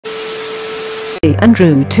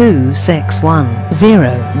Andrew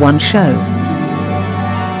 26101 show.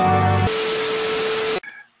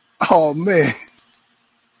 Oh man.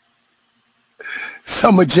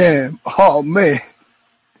 Summer Jam. Oh man.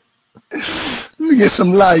 Let me get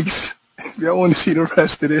some likes. Y'all want to see the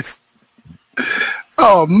rest of this.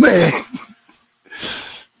 Oh man.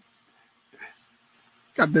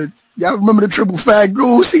 Got the, y'all remember the triple fat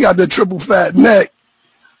goose? He got the triple fat neck.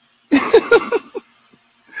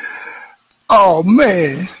 Oh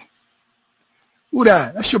man. Who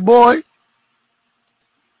that? That's your boy?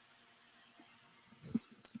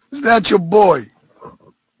 Is that your boy?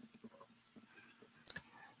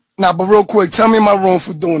 Now, but real quick, tell me am I wrong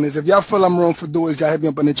for doing this? If y'all feel I'm wrong for doing this, y'all hit me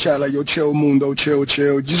up in the chat like, yo, chill, Mundo, chill,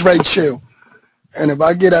 chill. Just write chill. And if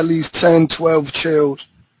I get at least 10, 12 chills,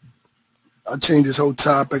 I'll change this whole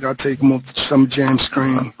topic. I'll take them off some jam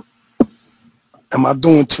screen. Am I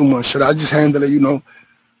doing too much? Should I just handle it, you know,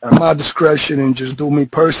 at my discretion and just do me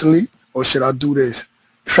personally? Or should I do this?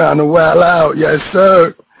 Trying to wild out. Yes,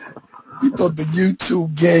 sir. He thought the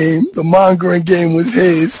YouTube game, the mongering game was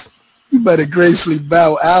his. You better gracefully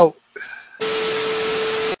bow out.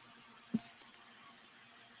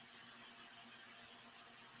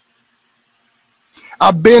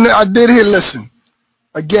 I did hear, listen.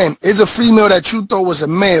 Again, it's a female that you thought was a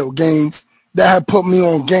male, Gaines, that had put me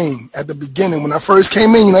on game at the beginning. When I first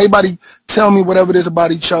came in, you know, everybody tell me whatever it is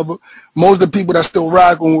about each other. Most of the people that still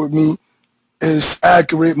rocking with me is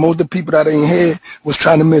accurate. Most of the people that ain't here was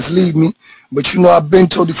trying to mislead me. But you know, I've been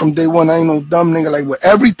told you from day one, I ain't no dumb nigga. Like with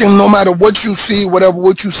everything, no matter what you see,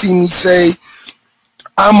 what you see me say,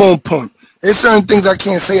 I'm on point. There's certain things I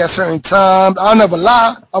can't say at certain times. I'll never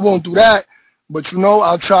lie. I won't do that. But you know,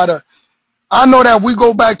 I'll try to. I know that if we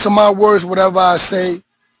go back to my words, whatever I say,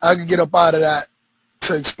 I can get up out of that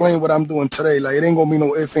to explain what I'm doing today. Like it ain't gonna be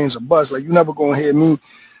no ifs, ands, or buts. Like you never gonna hear me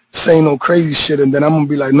saying no crazy shit, and then I'm gonna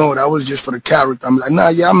be like, no, that was just for the character. I'm like, nah,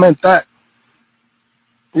 yeah, I meant that.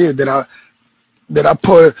 Yeah, did I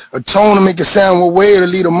put a tone to make it sound one way to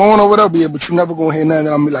lead them on or whatever? Yeah, but you never gonna hear nothing.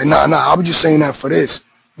 I'm be like, nah, I was just saying that for this.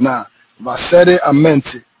 Nah, if I said it, I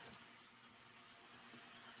meant it.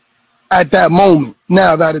 At that moment.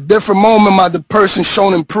 Now, at a different moment, the person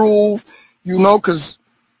shown improve, you know, because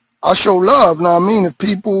I show love, know what I mean? If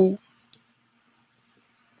people,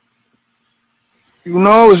 you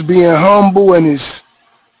know, is being humble and is,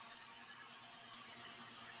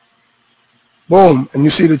 boom, and you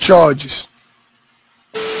see the charges.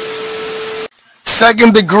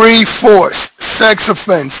 Second-degree force, sex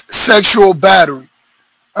offense, sexual battery.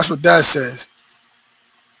 That's what that says.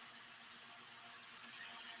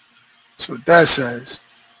 That's what that says.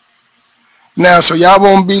 Now, so y'all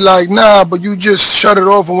won't be like, nah, but you just shut it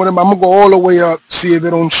off and whatever. I'm going to go all the way up, see if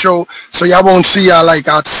it don't show. So y'all won't see,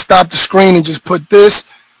 I'll stop the screen and just put this.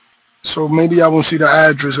 So maybe y'all won't see the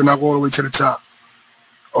address and I'll go all the way to the top.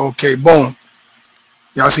 Okay, boom.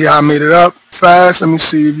 Y'all see how I made it up fast? Let me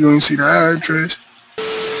see if you ain't see the address.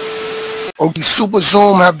 Okay, Super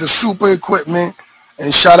Zoom have the super equipment,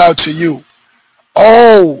 and shout out to you.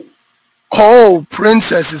 Oh,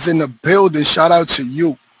 Princess is in the building. Shout out to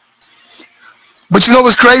you. But you know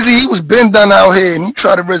what's crazy? He was been done out here, and he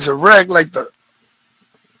tried to resurrect like the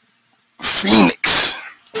Phoenix.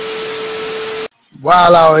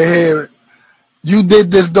 While out here, you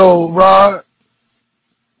did this though, Rod.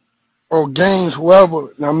 Or Games,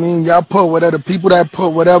 whoever. I mean, y'all put whatever, the people that put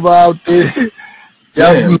whatever out there.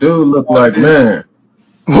 Damn, dude look like, man.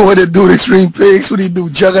 What did do to Extreme Pigs? What did he do?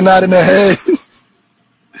 Juggernaut in the head?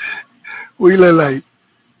 What he look like?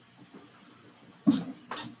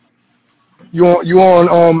 You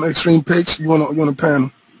on Extreme Pigs? You on a panel.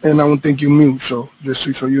 And I don't think you mute, so just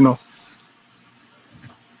so you know.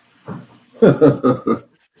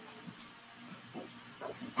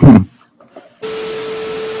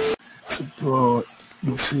 Support.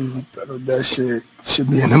 Let me see. That shit should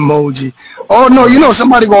be an emoji. Oh no, you know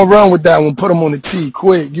somebody gonna run with that one. Put them on the T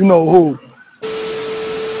quick. You know who?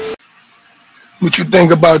 What you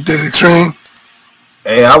think about this, Extreme?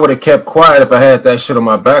 Hey, I would have kept quiet if I had that shit on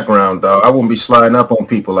my background, dog. I wouldn't be sliding up on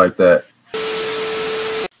people like that.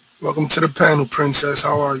 Welcome to the panel, Princess.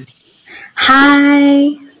 How are you?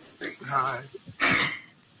 Hi. Hi.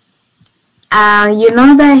 You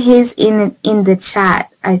know that he's in the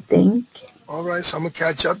chat, I think. All right, so I'm gonna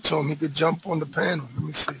catch up to him. He could jump on the panel. Let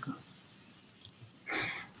me see.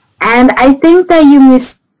 And I think that you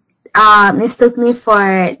mistook me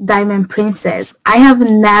for Diamond Princess. I have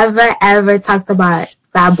never ever talked about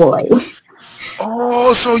that boy.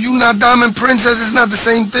 Oh, so you not Diamond Princess? It's not the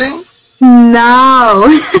same thing? No.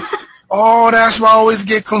 Oh, that's why I always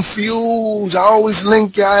get confused. I always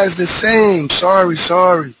link guys the same. Sorry.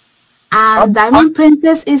 Diamond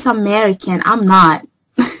Princess is American. I'm not.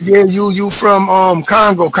 Yeah, you from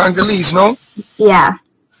Congolese, no? Yeah.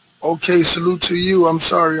 Okay, salute to you. I'm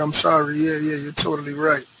sorry. Yeah, you're totally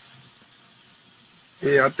right.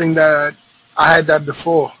 Yeah, I think that I had that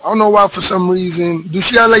before. I don't know why for some reason. Do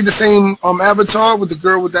she have like the same avatar with the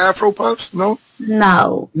girl with the afro puffs? No?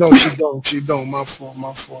 No. No, she don't. She don't. My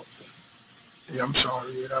fault. Yeah, I'm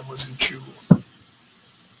sorry. Yeah, that wasn't you.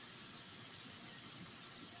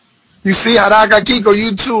 You see, Haraka Kiko,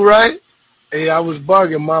 you too, right? Hey, I was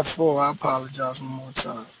bugging. My fault. I apologize one more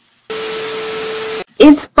time.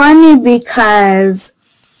 It's funny because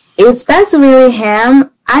if that's really him,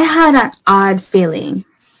 I had an odd feeling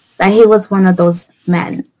that he was one of those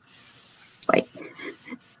men. Like,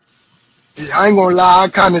 yeah, I ain't gonna lie, I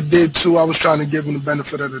kind of did too. I was trying to give him the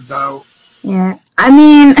benefit of the doubt. Yeah, I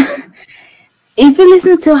mean, if you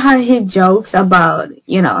listen to how he jokes about,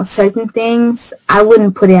 certain things, I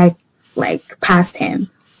wouldn't put it like past him.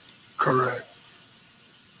 Correct.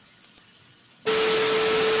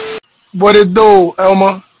 What it do,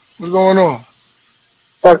 Elma? What's going on?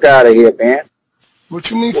 Fuck out of here, man.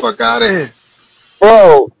 What you mean, fuck out of here?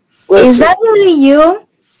 Bro, listen. Is that really you?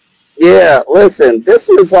 Yeah, listen, this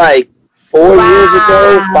was like 4 years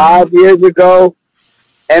ago, 5 years ago.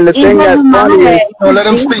 And the thing that's funny is... No, let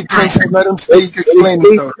him speak, Prince. Let him speak. Explain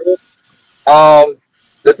it, though.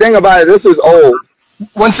 The thing about it, this was old.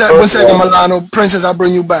 One second, Mulano. Princess, I'll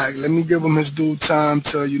bring you back. Let me give him his due time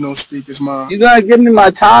to, speak his mind. You gonna give me my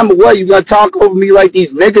time or what? You gonna talk over me like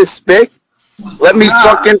these niggas spit? Let me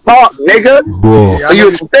fucking talk, nigga. Yeah, Are you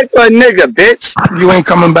a spit or a nigga, bitch? You ain't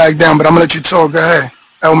coming back down, but I'm gonna let you talk. Go ahead.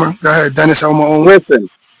 Elmer, go ahead. Dennis, Elmer. Listen,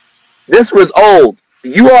 this was old.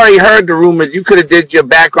 You already heard the rumors. You could have did your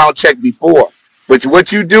background check before. But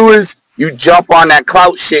what you do is you jump on that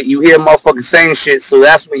clout shit. You hear motherfuckers saying shit, so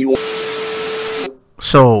that's when you...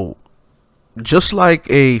 So, just like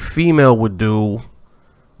a female would do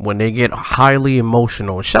when they get highly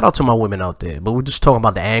emotional, and shout out to my women out there, but we're just talking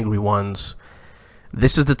about the angry ones.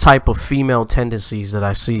 This is the type of female tendencies that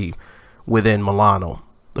I see within Mulano.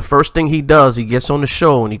 The first thing he does, he gets on the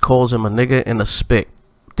show and he calls him a nigga and a spick.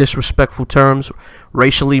 Disrespectful terms,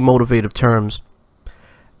 racially motivated terms,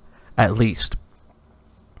 at least.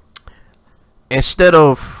 Instead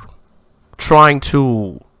of trying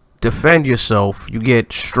to defend yourself, you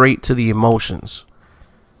get straight to the emotions.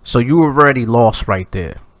 So you already lost right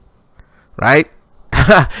there, right?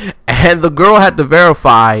 And the girl had to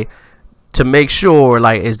verify to make sure,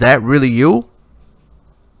 like, is that really you?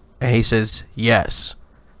 And he says yes.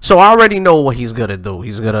 So I already know what he's gonna do.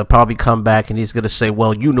 He's gonna probably come back and he's gonna say,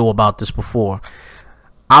 well, you knew about this before.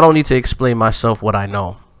 I don't need to explain myself what I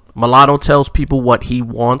know. Mulano tells people what he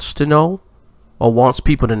wants to know, or wants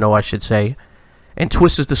people to know, I should say, and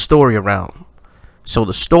twists the story around. So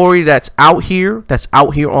the story that's out here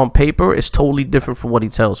on paper, is totally different from what he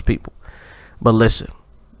tells people. But listen,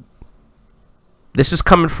 this is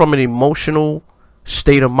coming from an emotional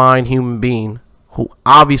state of mind human being who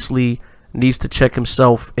obviously needs to check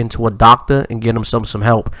himself into a doctor and get himself some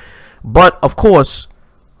help. But of course,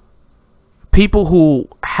 people who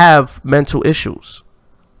have mental issues,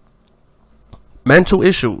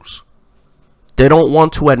 they don't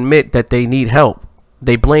want to admit that they need help.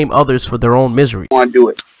 They blame others for their own misery. Want to do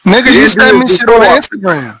it? Nigga, you sent me shit on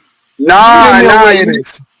Instagram.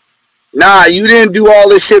 Nah, you didn't do all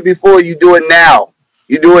this shit before. You do it now.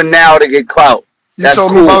 You do it now to get clout. You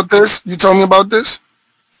told me about this? You told me about this?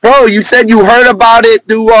 Bro, you said you heard about it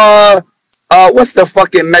through, what's the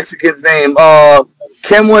fucking Mexican's name?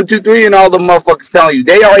 Kim123 and all the motherfuckers telling you.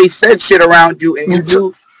 They already said shit around you, and you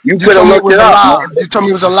could have looked it up. You told me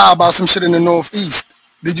it was a lie about some shit in the Northeast.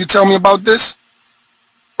 Did you tell me about this?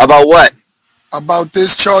 About what? About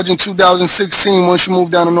this charge in 2016 once you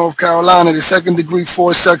moved down to North Carolina, the second-degree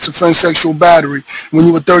forced sex offense, sexual battery, when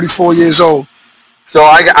you were 34 years old. So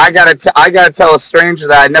I gotta tell a stranger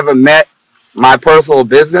that I never met my personal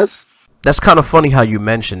business. That's kind of funny how you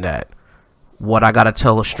mentioned that. What, I gotta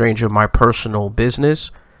tell a stranger my personal business?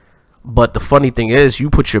 But the funny thing is, you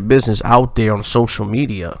put your business out there on social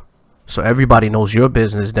media, so everybody knows your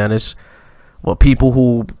business, Dennis. Well, people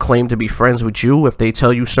who claim to be friends with you, if they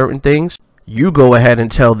tell you certain things, you go ahead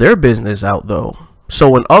and tell their business out, though.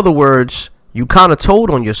 So in other words, you kind of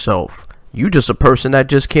told on yourself. You just a person that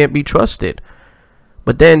just can't be trusted.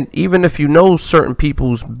 But then, even if you know certain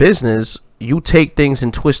people's business, you take things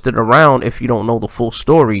and twist it around if you don't know the full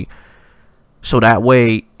story. So that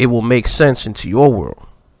way, it will make sense into your world.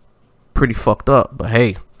 Pretty fucked up, but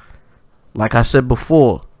hey, like I said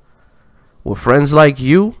before, with friends like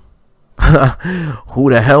you, who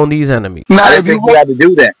the hell needs enemies? I didn't think you had to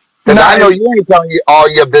do that. Because I know you ain't telling all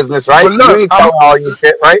your business, right? Look, you ain't telling all your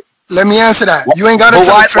shit, right? Let me answer that. You ain't got to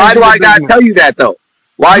tell why do I got to tell you that, though?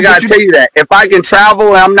 Why I got to tell you that? If I can travel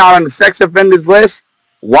and I'm not on the sex offenders list,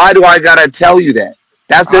 why do I got to tell you that?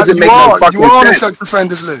 That doesn't make no fucking sense. You are on the sex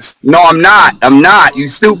offenders list. No, I'm not. I'm not. You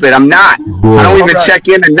stupid. I'm not. I don't even check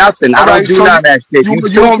in or nothing. I don't do none of that shit.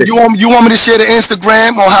 You want me to share the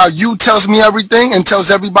Instagram on how you tells me everything and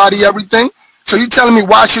tells everybody everything? So you telling me,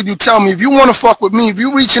 why should you tell me? If you want to fuck with me, if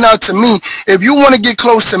you reaching out to me, if you want to get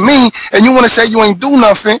close to me and you want to say you ain't do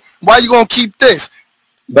nothing, why you going to keep this?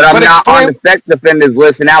 But I'm not on the sex offenders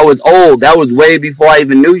list, and that was old. That was way before I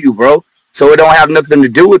even knew you, bro. So it don't have nothing to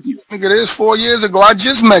do with you. Nigga, it is 4 years ago. I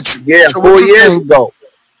just met you. Yeah, so 4 years ago.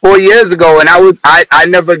 4 years ago, and I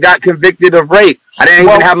never got convicted of rape. I didn't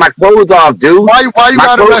even have my clothes off, dude. Why you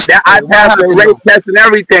got arrested? I passed the rape test and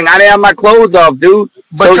everything. I didn't have my clothes off, dude.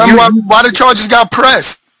 But tell me why the charges got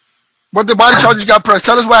pressed. Why the charges got pressed?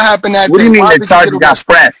 Tell us what happened that day. What do you mean the charges got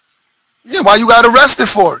pressed? Yeah, why you got arrested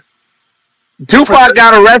for it? Tupac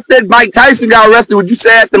got arrested. Mike Tyson got arrested. Would you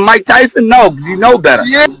say after Mike Tyson? No, because you know better.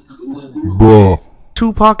 Yeah. Bro.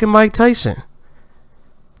 Tupac and Mike Tyson.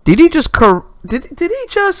 Did he just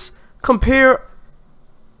compare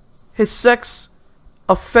his sex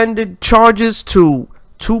offended charges to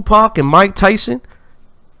Tupac and Mike Tyson?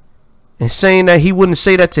 And saying that he wouldn't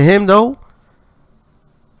say that to him, though?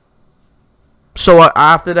 So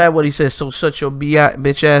after that, what he said, so shut your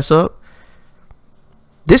bitch ass up?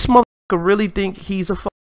 This motherfucker really think he's a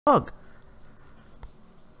thug.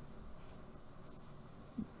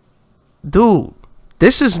 Dude,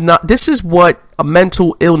 this is what a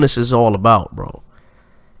mental illness is all about, bro.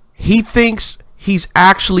 He thinks he's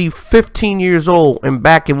actually 15 years old and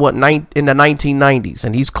back in in the 1990s,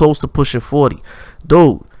 and he's close to pushing 40.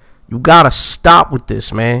 Dude, you gotta stop with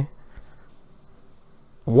this, man.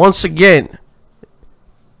 Once again,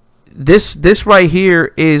 this right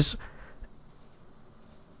here is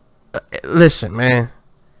listen, man.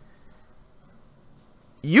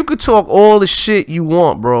 You could talk all the shit you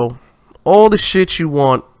want, bro. All the shit you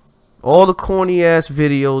want. All the corny ass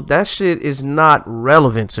videos. That shit is not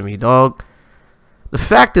relevant to me, dog. The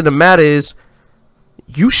fact of the matter is,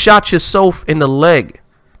 you shot yourself in the leg.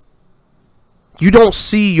 You don't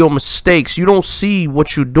see your mistakes. You don't see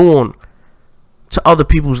what you're doing to other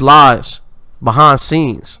people's lives behind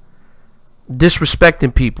scenes.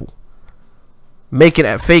 Disrespecting people.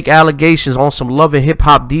 Making fake allegations on some Love and Hip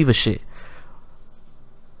Hop diva shit.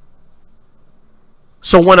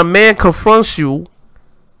 So when a man confronts you,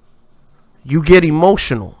 you get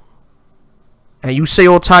emotional. And you say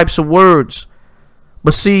all types of words.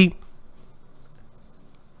 But see,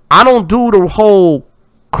 I don't do the whole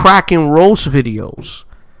crack and roast videos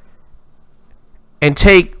and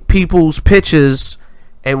take people's pictures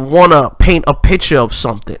and want to paint a picture of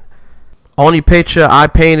something. Only picture I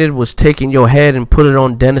painted was taking your head and put it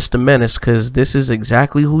on Dennis the Menace, because this is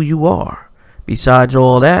exactly who you are. Besides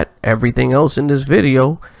all that, everything else in this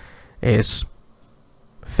video is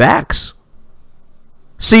facts.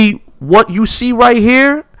 See, what you see right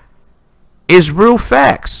here is real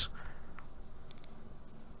facts.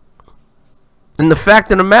 And the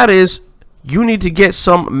fact of the matter is, you need to get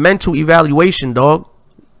some mental evaluation, dog.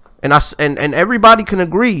 And everybody can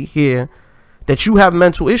agree here that you have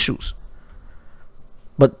mental issues.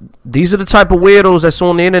 But these are the type of weirdos that's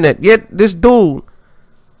on the internet. Yet this dude,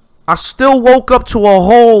 I still woke up to a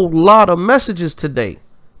whole lot of messages today.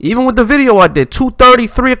 Even with the video I did, 2:30,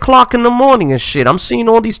 3 o'clock in the morning and shit. I'm seeing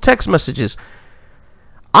all these text messages.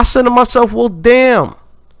 I said to myself, well, damn.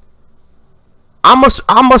 I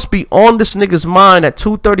must be on this nigga's mind at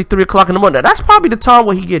 2:30, 3 o'clock in the morning. That's probably the time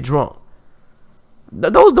where he get drunk.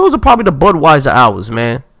 Those are probably the Budweiser hours,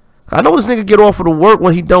 man. I know this nigga get off of the work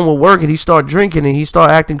when he done with work and he start drinking and he start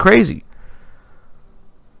acting crazy.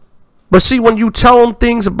 But see, when you tell him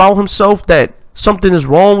things about himself that something is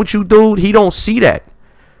wrong with you, dude, he don't see that.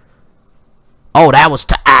 Oh, that was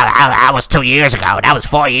 2 years ago. That was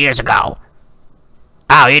 4 years ago.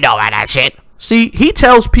 Oh, you know about that shit. See, he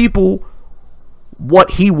tells people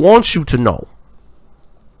what he wants you to know.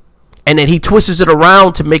 And then he twists it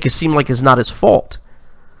around to make it seem like it's not his fault.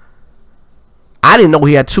 I didn't know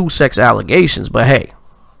he had 2 sex allegations, but hey,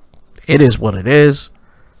 it is what it is.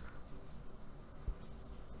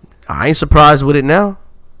 I ain't surprised with it now.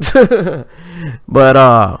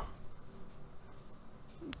 But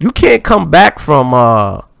you can't come back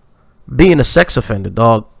from being a sex offender,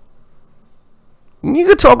 dog. You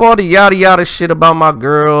can talk all the yada yada shit about my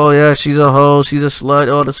girl. Yeah, she's a hoe, she's a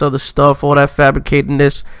slut, all this other stuff, all that fabricating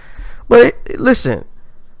this. But listen,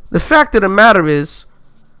 the fact of the matter is,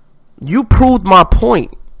 you proved my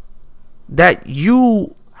point that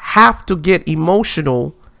you have to get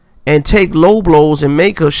emotional and take low blows and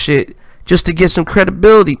make up shit just to get some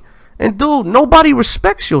credibility. And dude, nobody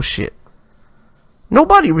respects your shit.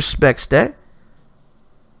 Nobody respects that.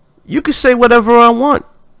 You can say whatever I want.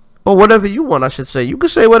 Or whatever you want, I should say. You can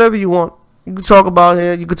say whatever you want. You can talk about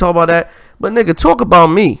here, you can talk about that. But nigga, talk about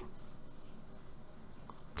me.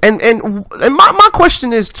 And my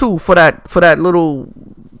question is too, for that little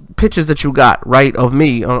pictures that you got, right, of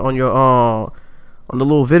me on your on the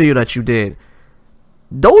little video that you did.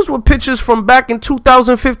 Those were pictures from back in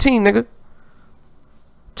 2015, nigga.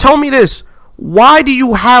 Tell me this. Why do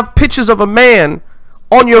you have pictures of a man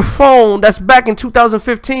on your phone that's back in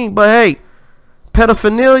 2015? But hey,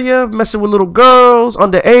 pedophilia, messing with little girls,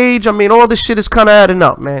 underage. I mean, all this shit is kind of adding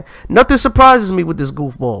up, man. Nothing surprises me with this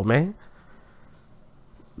goofball, man.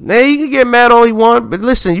 Now, he can get mad all he want, but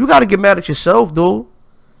listen, you got to get mad at yourself, dude.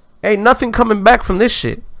 Ain't nothing coming back from this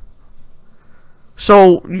shit.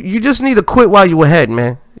 So, you just need to quit while you ahead,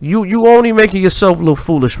 man. You only making yourself look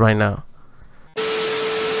foolish right now.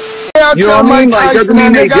 Yeah, I tell Mike Tyson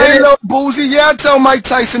that nigga ain't a little boozy. Yeah, I tell Mike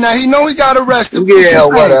Tyson that he know he got arrested. Yeah,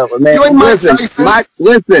 whatever, man. You ain't listen, Mike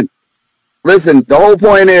Tyson. Listen. The whole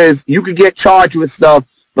point is you could get charged with stuff,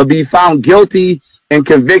 but be found guilty and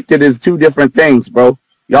convicted is two different things, bro.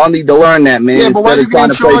 Y'all need to learn that, man. Yeah, but why you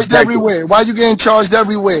getting charged everywhere? Why you getting charged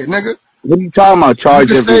everywhere, nigga? What are you talking about?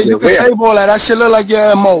 Charged everywhere? You can say all that. That shit look like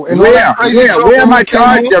your MO. And where am I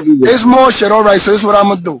charged everywhere? It's more shit. All right, so this is what I'm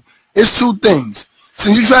gonna do. It's two things.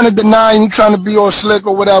 Since you're trying to deny and you're trying to be all slick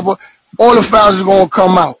or whatever, all the files is gonna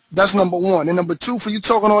come out. That's number one. And number two, for you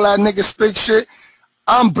talking all that nigga spick shit,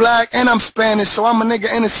 I'm black and I'm Spanish, so I'm a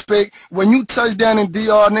nigga and a spick. When you touch down in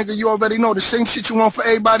DR, nigga, you already know the same shit you want for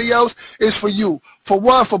everybody else is for you. For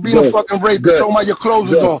what? For being a fucking rapist. Talking about your clothes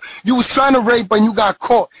was on. You was trying to rape and you got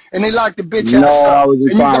caught, and they locked the bitch ass up. And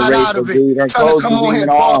you got out of it. Trying to come on here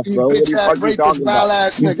and talk, you bitch ass rapist, wild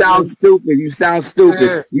ass nigga. You sound stupid. You sound stupid.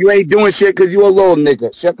 Yeah. You ain't doing shit because you a little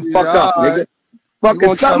nnigga. Shut the fuck up, nigga.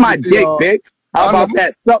 Fucking suck my dick, bitch. How about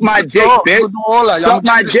that? Suck my dick, bitch. Suck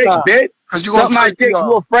my dick, bitch. Suck my dick.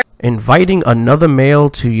 You afraid? Inviting another male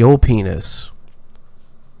to your penis.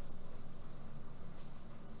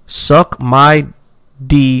 Suck my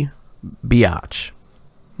D, biatch.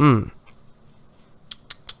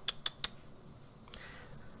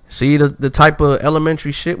 See the type of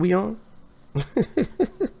elementary shit we on?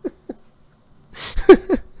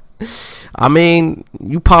 I mean,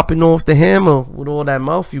 you popping off the hammer with all that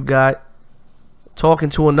mouth you got, talking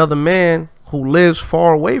to another man who lives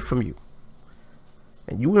far away from you.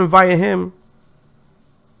 And you inviting him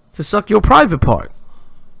to suck your private part.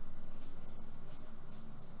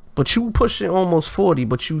 But you pushing almost 40,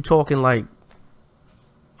 but you talking like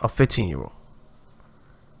a 15-year-old.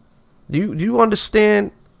 Do you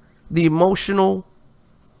understand the emotionalness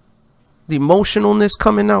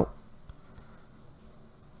coming out?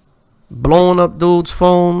 Blowing up dudes'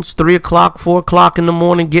 phones, 3 o'clock, 4 o'clock in the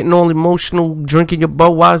morning, getting all emotional, drinking your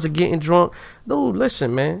Budweiser, getting drunk. Dude,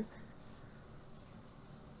 listen, man.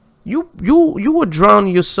 You are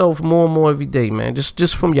drowning yourself more and more every day, man.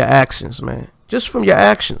 Just from your actions, man. Just from your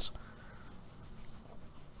actions.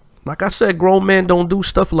 Like I said, grown men don't do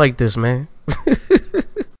stuff like this, man.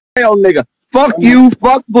 Hell, nigga. Fuck you.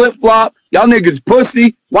 Fuck Flip Flop. Y'all niggas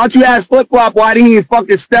pussy. Why don't you ask Flip Flop why didn't he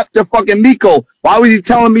fucking step to fucking Miko? Why was he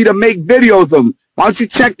telling me to make videos of him? Why don't you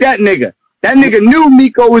check that nigga? That nigga knew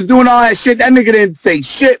Miko was doing all that shit. That nigga didn't say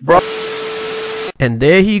shit, bro. And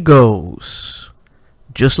there he goes.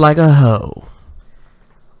 Just like a hoe.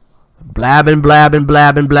 Blabbing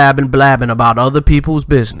about other people's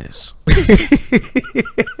business.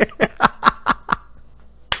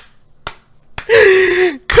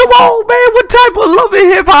 Come on, man. What type of loving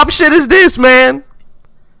hip-hop shit is this, man?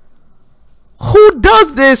 Who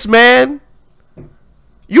does this, man?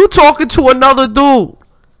 You talking to another dude.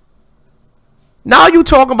 Now you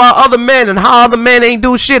talking about other men and how other men ain't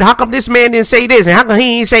do shit. How come this man didn't say this? And how come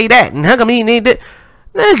he ain't say that? And how come he ain't that?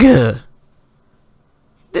 Nigga.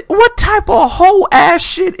 What type of whole ass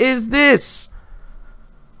shit is this?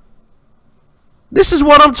 This is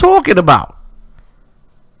what I'm talking about.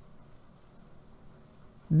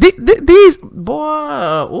 These,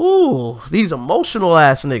 boy, ooh, these emotional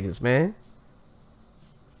ass niggas, man.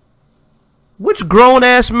 Which grown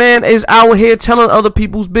ass man is out here telling other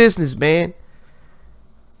people's business, man?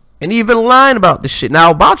 And even lying about this shit.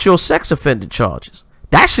 Now, about your sex offender charges.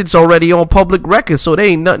 That shit's already on public record, so there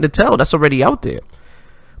ain't nothing to tell. That's already out there.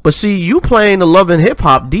 But see, you playing the loving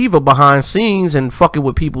hip-hop diva behind scenes and fucking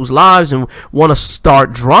with people's lives and want to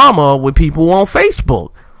start drama with people on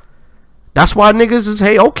Facebook. That's why niggas is,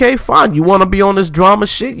 hey, okay, fine. You want to be on this drama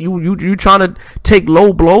shit? You trying to take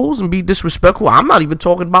low blows and be disrespectful? I'm not even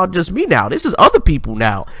talking about just me now. This is other people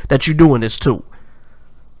now that you're doing this to.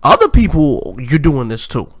 Other people you're doing this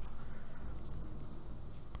to.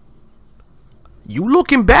 You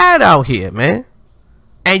looking bad out here, man.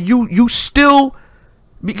 And you still,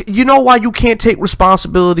 you know why you can't take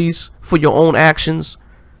responsibilities for your own actions?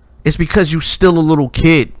 It's because you still a little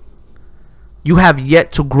kid. You have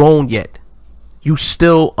yet to grown yet. You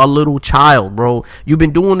still a little child, bro. You've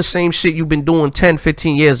been doing the same shit you've been doing 10,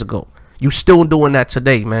 15 years ago. You still doing that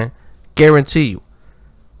today, man. Guarantee you.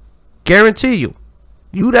 Guarantee you.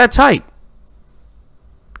 You that type.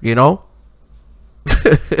 You know?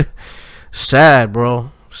 Sad,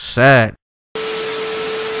 bro. Sad.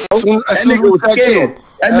 That nigga was scared.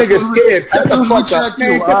 That nigga scared. Shut the fuck up,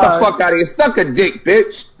 man. Get the fuck out of here. Suck a dick,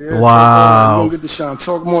 bitch. Yeah, wow. Get the shine.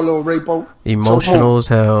 Talk more, little Rapo. Emotional as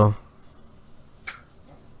hell.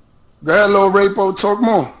 Go ahead, little Rapo. Talk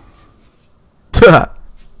more.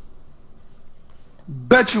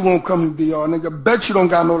 Bet you won't come to DR, nigga. Bet you don't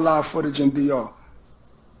got no live footage in DR.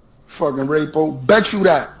 Fucking Rapo. Bet you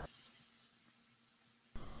that.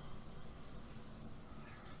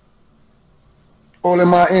 All in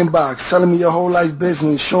my inbox, telling me your whole life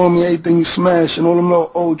business, showing me everything you smash and all them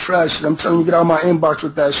little old trash shit. I'm telling you, get out of my inbox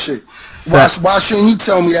with that shit. Why shouldn't you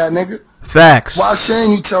tell me that, nigga? Facts. Why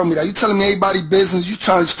shouldn't you tell me that? You telling me everybody business, you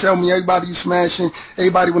trying to tell me everybody you smashing,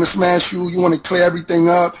 everybody want to smash you, you want to clear everything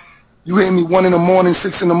up. You hit me 1 in the morning,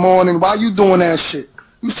 6 in the morning. Why you doing that shit?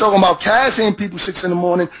 You was talking about Cass hitting people 6 in the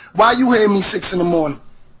morning. Why you hitting me 6 in the morning?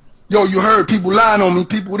 Yo, you heard people lying on me,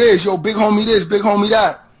 people this, yo, big homie this, big homie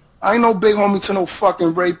that. I ain't no big homie to no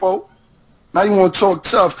fucking Rapo. Now you want to talk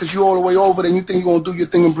tough because you all the way over there and you think you going to do your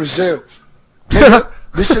thing in Brazil. Nigga,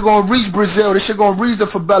 this shit going to reach Brazil. This shit going to reach the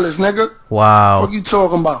favelas, nigga. Wow. What you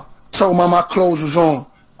talking about? Talking about my clothes was on.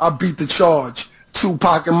 I beat the charge.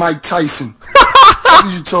 Tupac and Mike Tyson. What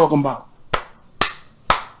are you talking about?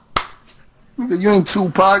 Nigga, you ain't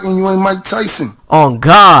Tupac and you ain't Mike Tyson. On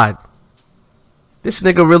God. This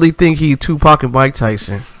nigga really think he Tupac and Mike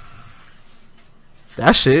Tyson.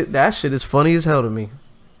 That shit is funny as hell to me.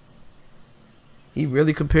 He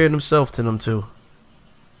really compared himself to them two.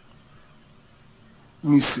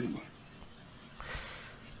 Let me see.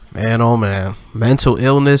 Man, oh man. Mental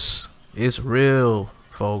illness is real,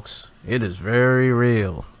 folks. It is very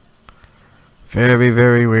real. Very,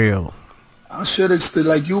 very real. I should have,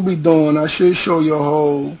 like you be doing, I should show your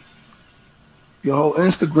whole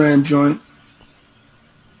Instagram joint.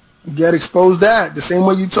 Get exposed that. The same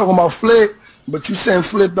way you talking about Flip. But you saying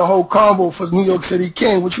Flip the whole combo for New York City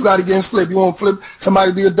King. What you got against Flip? You want Flip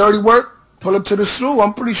somebody do your dirty work? Pull up to the shoe.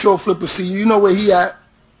 I'm pretty sure Flip will see you. You know where he at.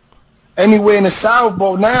 Anywhere in the South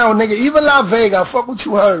Bowl now, nigga. Even La Vega. Fuck what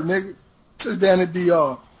you heard, nigga. Just down at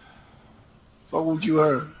DR. Fuck what you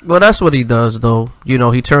heard. Well, that's what he does, though. You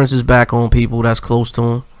know, he turns his back on people that's close to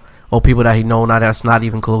him. Or people that he know now that's not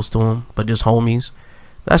even close to him. But just homies.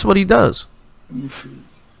 That's what he does. Let me see.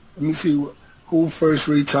 Let me see what. Who first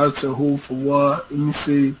reached out to who for what? Let me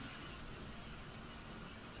see.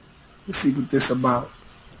 Let's see what this about.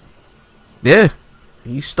 Yeah.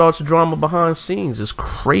 He starts drama behind scenes. It's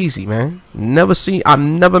crazy, man. I've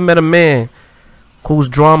never met a man who's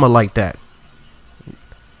drama like that.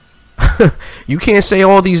 You can't say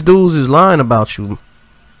all these dudes is lying about you.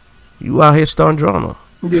 You out here starting drama.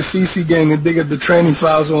 The CC gang and dig at the training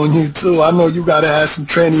files on you too. I know you gotta have some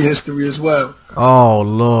training history as well. Oh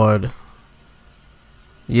Lord.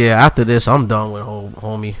 Yeah, after this, I'm done with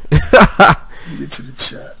homie. Get to the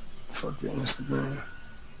chat. Fuck your Instagram.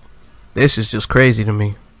 This is just crazy to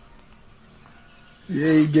me.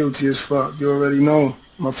 Yeah, he guilty as fuck. You already know.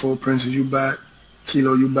 My full princess, you back.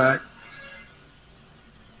 Kilo, you back.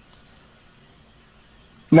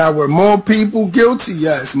 Now, were more people guilty?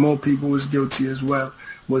 Yes, more people was guilty as well.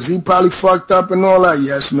 Was he probably fucked up and all that?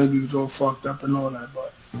 Yes, maybe he was all fucked up and all that,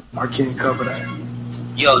 but I can't cover that.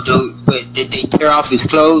 Yo, dude, but did they tear off his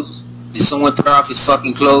clothes? Did someone tear off his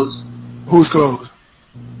fucking clothes? Whose clothes?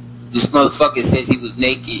 This motherfucker says he was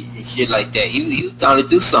naked and shit like that. He was trying to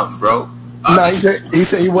do something, bro. Nah, he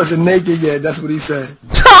said he wasn't naked yet. That's what he said.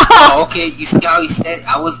 Oh, okay. You see how he said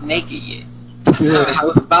I wasn't naked yet? Yeah. I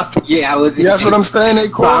was about to. Yeah, I was. Yeah, that's what I'm saying. They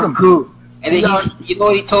caught him. Cool. And then you know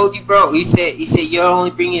what he told you, bro? He said you're only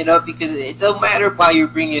bringing it up because it don't matter why you're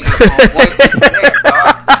bringing it up. Boy, it's there,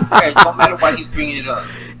 dog. It's there. It don't matter why he's bringing it up.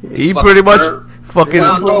 He pretty much fucking.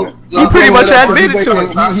 He pretty much admitted to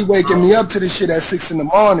it. He waking me up to this shit at 6 in the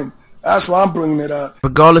morning. That's why I'm bringing it up.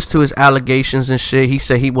 Regardless to his allegations and shit, he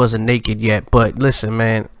said he wasn't naked yet. But listen,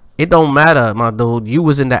 man, it don't matter, my dude. You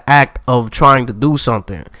was in the act of trying to do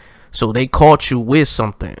something. So they caught you with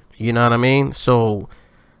something. You know what I mean? So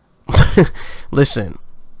listen,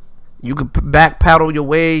 you could backpedal your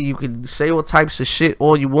way, you could say all types of shit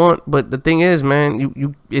all you want, but the thing is, man,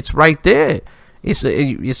 you it's right there.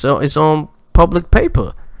 It's on public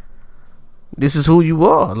paper. This is who you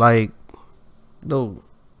are. Like, no,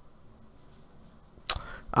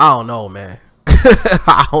 I don't know, man.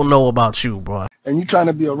 I don't know about you, bro. And you trying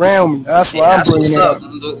to be around me. That's why I'm bringing it up.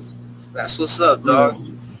 That's what's up, dog.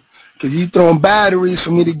 Because you throwing batteries for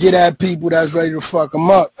me to get at people that's ready to fuck them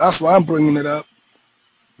up. That's why I'm bringing it up.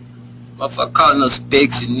 Motherfucker calling us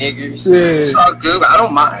pigs and niggers. Yeah. It's all good. I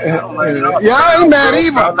don't mind. I don't mind at all. Yeah, I ain't mad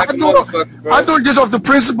either. I do it just off the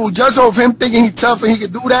principle, just off him thinking he tough and he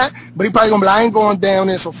could do that. But he probably going to be like, I ain't going down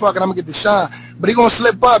there, so fuck it, I'm going to get the shine. But he going to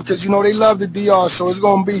slip up because, you know, they love the DR. So it's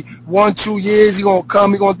going to be 1-2 years. He going to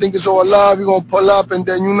come. He going to think it's all love. He going to pull up and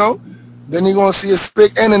then, you know, then he going to see a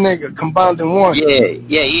spick and a nigga combined in one.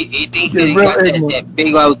 Yeah. He think that he got that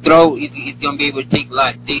big old throat. He's going to be able to take a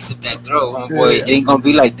lot of dicks up that throat, homeboy. Yeah. It ain't going to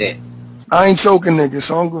be like that. I ain't choking niggas,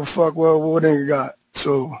 so I don't give a fuck what nigga got.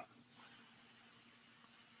 So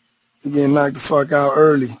he getting knocked the fuck out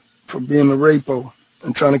early for being a rapo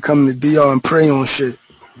and trying to come to DR and prey on shit.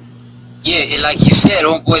 Yeah, and like you said,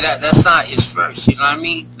 homeboy, that's not his first. You know what I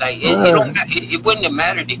mean? Like it wouldn't have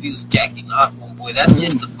mattered if he was jacking off, homeboy. That's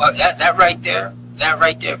just the fuck that right there. That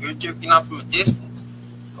right there. If you're jerking off from a distance,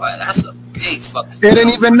 boy, that's a big fucking. It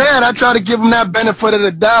ain't even that. I try to give him that benefit of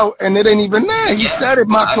the doubt, and it ain't even that. He said it.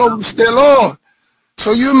 My clothes was still on.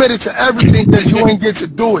 So you admitted to everything that you ain't get to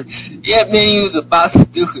do it. Yeah, man, he was about to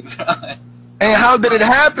do it, bro. And how did it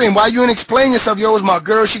happen? Why you ain't explain yourself? Yo, it was my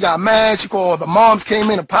girl. She got mad. She called. The moms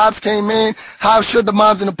came in. The pops came in. How should the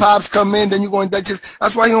moms and the pops come in? Then you going that just.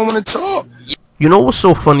 That's why you don't want to talk. You know what's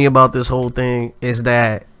so funny about this whole thing is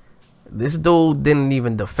that this dude didn't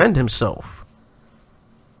even defend himself.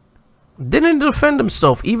 Didn't defend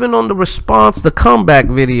himself even on the response, the comeback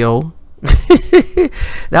video.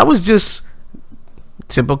 That was just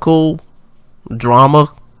typical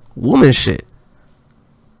drama woman shit.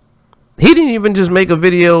 He didn't even just make a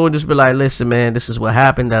video and just be like, listen, man, this is what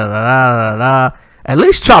happened, da da da da da. At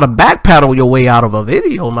least try to backpedal your way out of a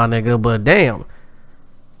video, my nigga. But damn,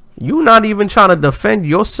 you not even trying to defend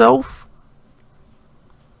yourself?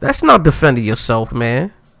 That's not defending yourself,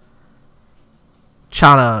 man.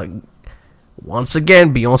 Trying to once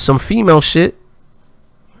again be on some female shit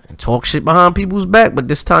and talk shit behind people's back, but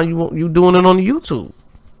this time you doing it on YouTube.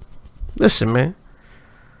 Listen, man,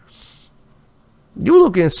 you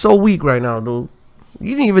looking so weak right now, dude. You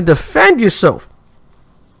didn't even defend yourself.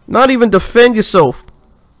 Not even defend yourself.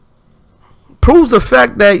 Proves the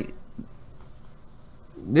fact that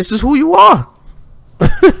this is who you are.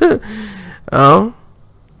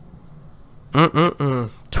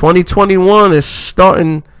 2021 is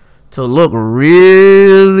starting to look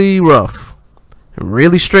really rough and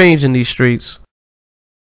really strange in these streets.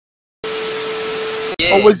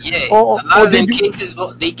 Yeah. A lot of them cases,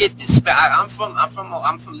 they get this. I'm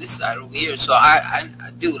from this side over here, so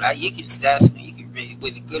dude, you can stats me. You can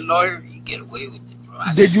with a good lawyer, you get away with it, bro.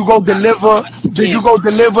 Did you go deliver? Did you go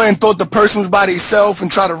deliver and thought the person was by themselves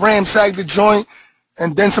and try to ramsack the joint?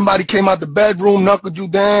 And then somebody came out the bedroom, knuckled you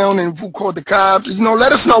down, and who called the cops? You know,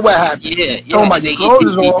 let us know what happened. Yeah. Oh my, he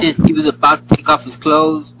was about to take off his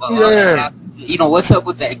clothes. Well, yeah. You know, what's up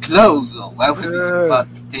with that clothes, though? Why was he about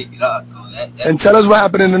to take it off? So and tell us what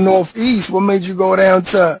happened in the Northeast. What made you go down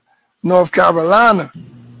to North Carolina?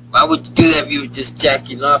 Why would you do that if you were just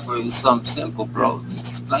jacking off or it was something simple, bro? Just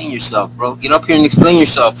explain yourself, bro. Get up here and explain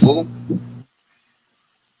yourself, fool.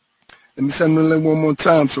 Let me send him the link one more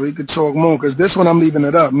time so he could talk more, because this one I'm leaving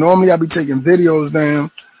it up. Normally I be taking videos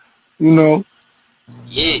down, you know.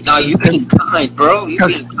 Yeah, no, you been kind, bro. You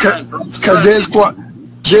been kind, bro. Because there's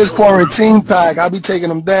quarantine pack. I be taking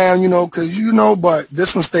them down, you know, because, you know, but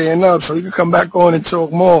this one's staying up so he can come back on and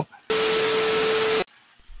talk more.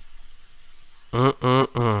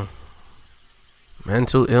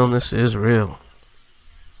 Mental illness is real.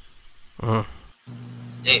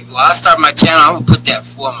 Hey, well, I'll start my channel. I'm gonna put that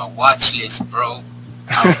on my watch list, bro.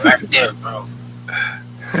 Right there, bro.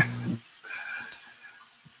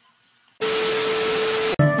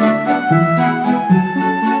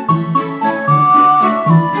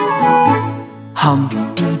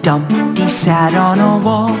 Humpty Dumpty sat on a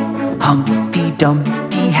wall. Humpty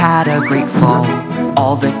Dumpty had a great fall.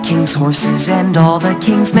 All the king's horses and all the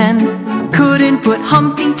king's men couldn't put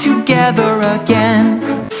Humpty together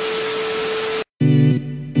again.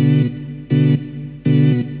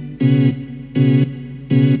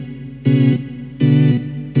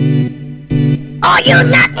 Are you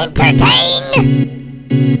not entertained?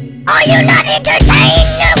 Are you not entertained?